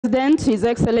President, His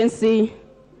Excellency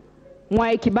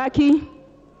Mwai Kibaki.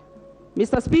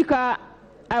 Mr. Speaker,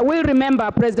 I will remember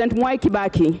President Mwai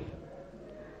Kibaki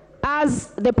as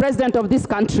the president of this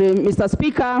country, Mr.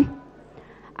 Speaker,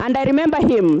 and I remember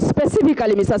him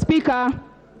specifically, Mr. Speaker,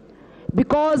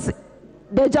 because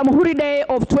the Jamhuri Day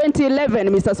of 2011,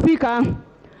 Mr. Speaker,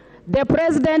 the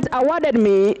President awarded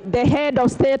me the Head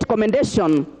of State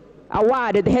Commendation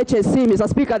Award at the HSC, Mr.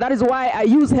 Speaker. That is why I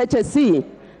use HSC.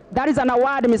 That is an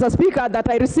award, Mr. Speaker, that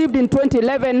I received in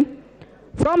 2011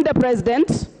 from the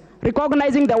President,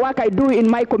 recognizing the work I do in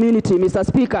my community, Mr.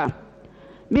 Speaker.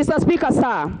 Mr. Speaker,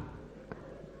 sir,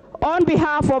 on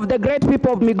behalf of the great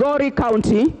people of Migori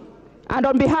County, and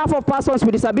on behalf of persons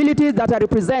with disabilities that I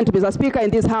represent, Mr. Speaker, in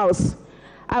this House,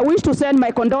 I wish to send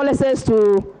my condolences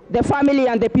to the family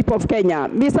and the people of Kenya.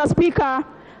 Mr. Speaker,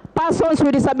 persons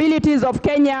with disabilities of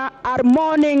Kenya are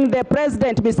mourning the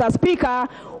President, Mr. Speaker,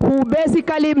 who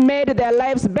basically made their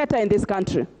lives better in this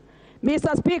country.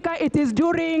 Mr. Speaker, it is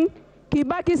during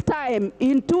Kibaki's time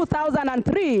in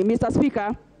 2003, Mr.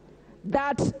 Speaker,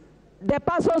 that the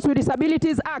Persons with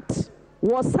Disabilities Act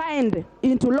was signed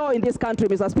into law in this country,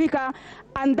 Mr. Speaker,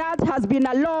 and that has been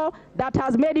a law that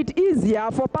has made it easier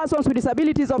for persons with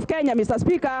disabilities of Kenya, Mr.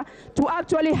 Speaker, to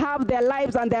actually have their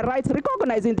lives and their rights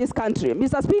recognized in this country.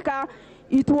 Mr. Speaker,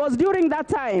 it was during that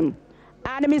time,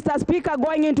 and Mr. Speaker,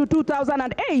 going into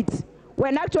 2008,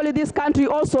 when actually this country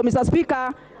also, Mr.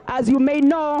 Speaker, as you may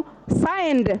know,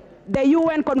 signed the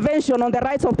UN Convention on the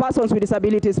Rights of Persons with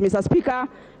Disabilities, Mr. Speaker,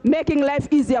 making life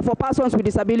easier for persons with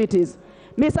disabilities.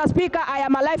 Mr. Speaker, I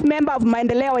am a life member of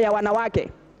Maendeleo ya Wanawake.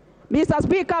 Mr.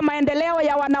 Speaker, Maendeleo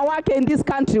ya Wanawake in this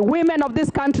country, women of this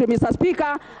country, Mr.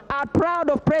 Speaker, are proud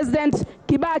of President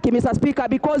Kibaki, Mr. Speaker,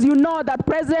 because you know that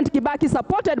President Kibaki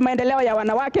supported Maendeleo ya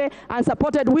Wanawake and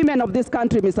supported women of this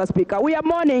country, Mr. Speaker. We are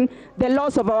mourning the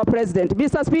loss of our President.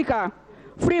 Mr. Speaker,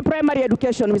 free primary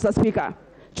education, Mr. Speaker.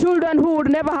 Children who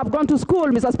would never have gone to school,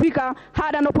 Mr. Speaker,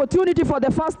 had an opportunity for the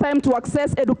first time to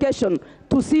access education,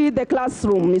 to see the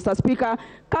classroom, Mr. Speaker,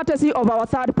 courtesy of our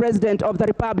third President of the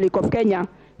Republic of Kenya,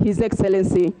 His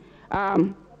Excellency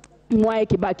Mwai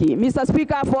Kibaki. Mr.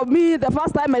 Speaker, for me, the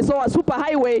first time I saw a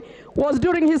superhighway was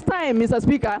during his time, Mr.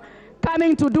 Speaker,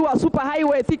 coming to do a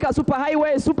superhighway, Thika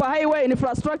superhighway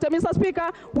infrastructure. Mr.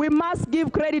 Speaker, we must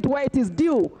give credit where it is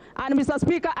due. And Mr.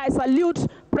 Speaker, I salute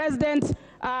President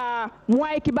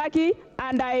Mwai Kibaki,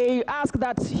 and I ask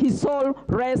that his soul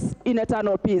rests in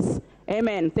eternal peace.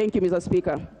 Amen. Thank you, Mr.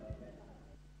 Speaker.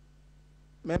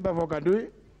 Member for Kadui.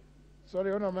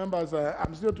 Sorry, Honourable members,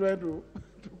 I'm still trying to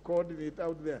coordinate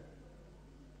out there.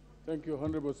 Thank you,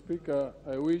 Honourable Speaker.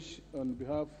 I wish, on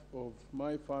behalf of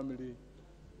my family,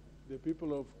 the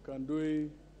people of Kandui,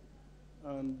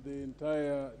 and the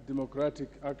entire Democratic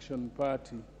Action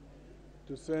Party,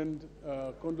 to send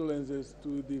condolences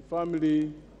to the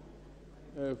family,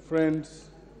 friends,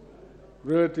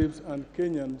 relatives, and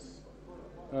Kenyans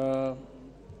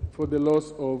for the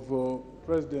loss of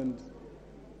President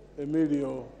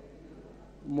Emilio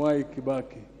Mwai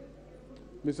Kibaki.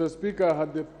 Mr. Speaker, I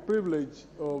had the privilege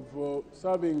of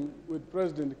serving with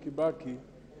President Kibaki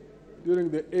during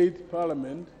the 8th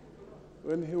Parliament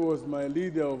when he was my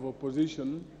leader of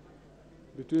opposition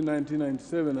between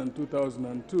 1997 and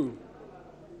 2002.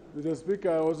 Mr.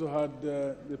 Speaker, I also had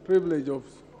the privilege of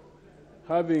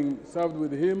having served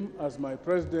with him as my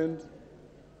president,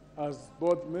 as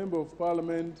both member of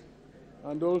parliament,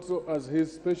 and also as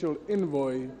his special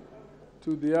envoy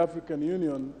to the African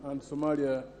Union and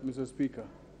Somalia, Mr. Speaker.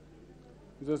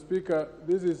 Mr. Speaker,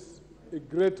 this is a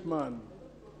great man,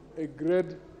 a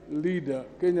great leader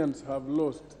Kenyans have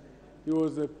lost. He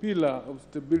was a pillar of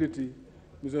stability,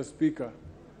 Mr. Speaker.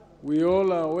 We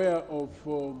all are aware of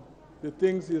the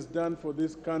things he has done for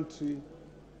this country,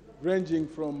 ranging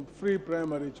from free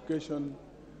primary education,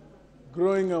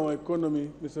 growing our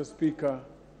economy, Mr. Speaker,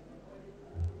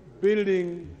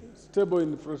 building stable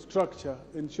infrastructure,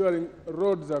 ensuring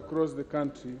roads across the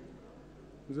country,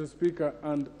 Mr. Speaker,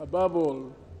 and above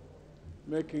all,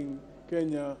 making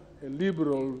Kenya a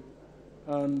liberal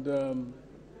and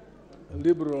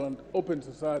open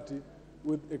society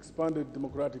with expanded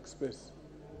democratic space.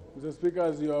 Mr. Speaker,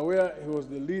 as you are aware, he was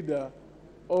the leader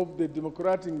of the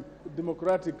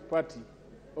Democratic Party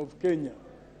of Kenya,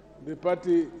 the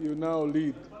party you now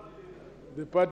lead. The party